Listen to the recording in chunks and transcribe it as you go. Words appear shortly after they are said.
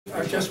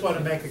I just want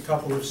to make a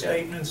couple of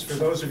statements. For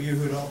those of you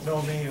who don't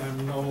know me,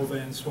 I'm Noel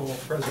Van Swol,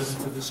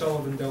 President of the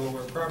Sullivan,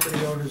 Delaware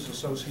Property Owners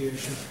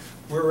Association.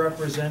 We're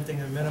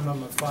representing a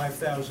minimum of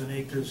 5,000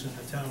 acres in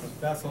the town of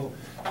Bethel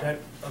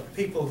of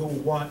people who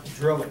want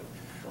drilling.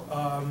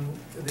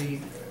 The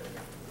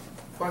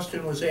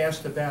question was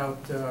asked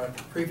about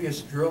previous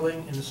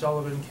drilling in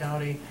Sullivan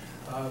County.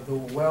 The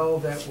well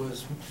that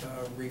was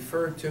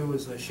referred to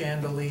as the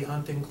Chandelier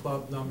Hunting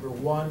Club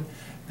 #1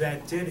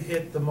 that did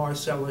hit the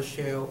Marcellus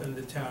Shale in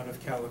the town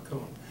of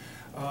Callicoon.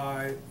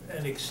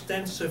 An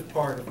extensive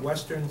part of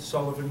western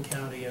Sullivan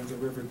County and the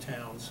river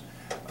towns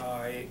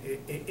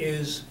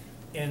is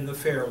in the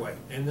fairway,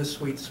 in the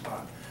sweet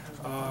spot.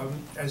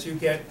 As you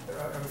get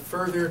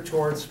further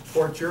towards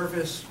Port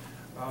Jervis,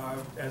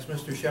 as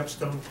Mr.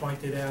 Shepstone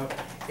pointed out,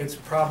 it's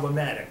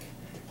problematic.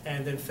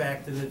 And in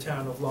fact, in the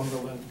town of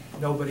Lumberland,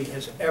 nobody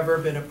has ever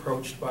been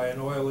approached by an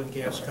oil and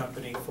gas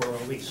company for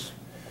a lease.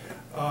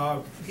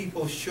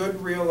 People should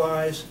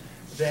realize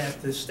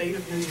that the state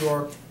of New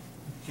York,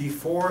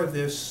 before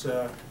this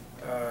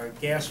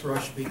gas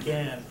rush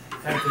began,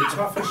 had the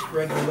toughest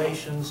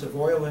regulations of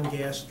oil and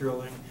gas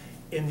drilling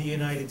in the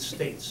United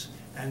States.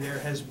 And there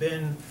has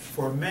been,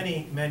 for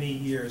many, many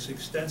years,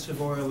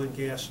 extensive oil and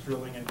gas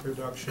drilling and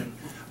production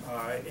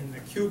in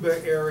the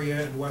Cuba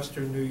area in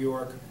western New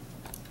York.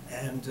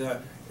 And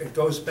it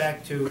goes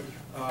back to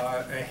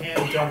a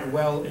hand-dug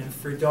well in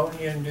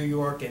Fredonia, New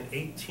York in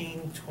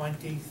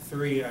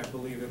 1823, I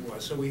believe it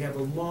was. So we have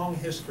a long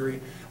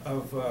history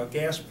of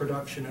gas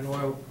production and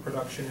oil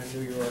production in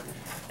New York,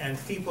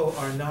 and people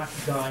are not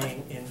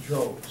dying in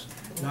droves,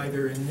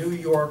 neither in New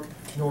York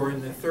nor in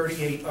the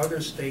 38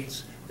 other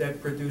states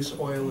that produce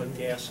oil and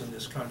gas in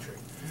this country.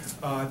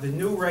 The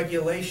new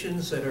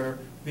regulations that are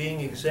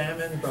being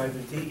examined by the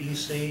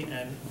DEC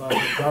and by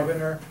the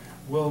governor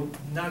will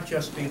not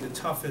just be the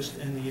toughest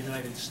in the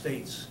United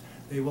States,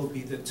 they will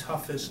be the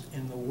toughest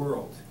in the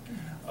world.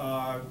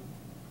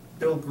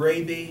 Bill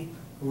Graby,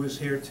 who is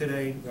here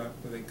today,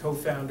 the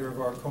co-founder of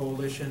our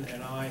coalition,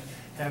 and I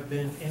have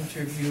been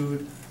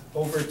interviewed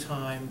over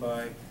time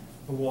by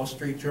the Wall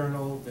Street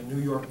Journal, the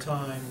New York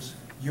Times,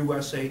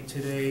 USA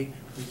Today.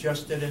 We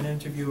just did an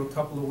interview a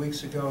couple of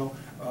weeks ago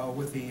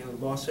with the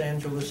Los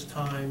Angeles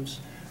Times.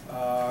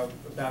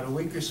 About a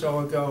week or so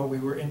ago, we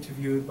were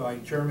interviewed by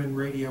German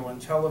radio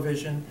and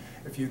television.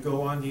 If you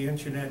go on the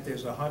internet,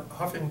 there's a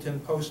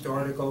Huffington Post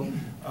article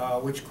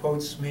which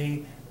quotes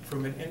me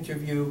from an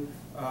interview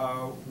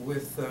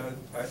with a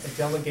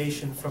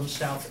delegation from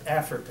South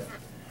Africa.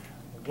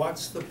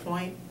 What's the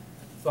point?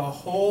 The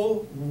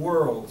whole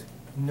world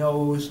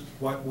knows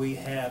what we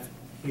have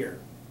here.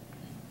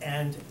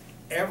 And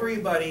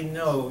everybody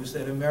knows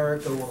that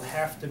America will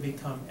have to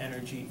become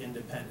energy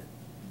independent.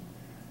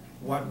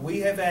 What we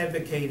have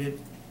advocated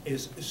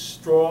is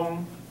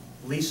strong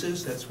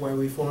leases. That's why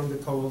we formed a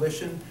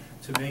coalition,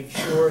 to make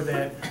sure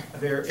that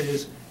there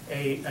is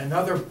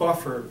another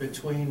buffer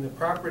between the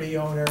property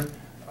owner,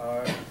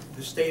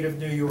 the state of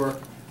New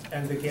York,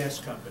 and the gas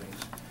companies.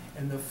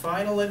 In the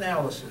final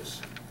analysis,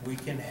 we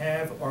can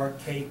have our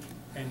cake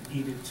and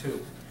eat it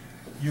too.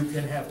 You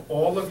can have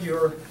all of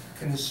your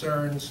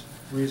concerns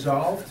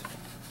resolved,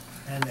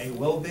 and they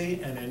will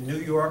be, and in New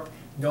York,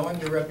 knowing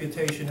the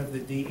reputation of the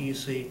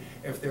DEC,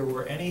 if there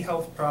were any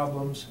health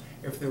problems,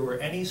 if there were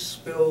any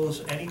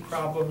spills, any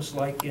problems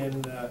like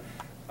in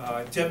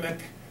Dimmock,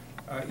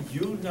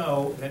 you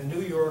know that New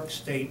York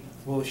State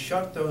will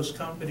shut those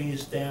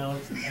companies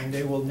down and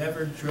they will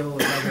never drill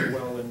another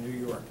well in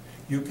New York.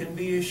 You can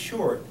be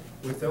assured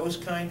with those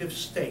kind of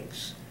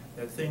stakes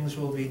that things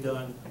will be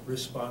done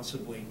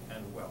responsibly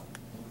and well.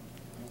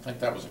 I think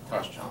that was a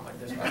question.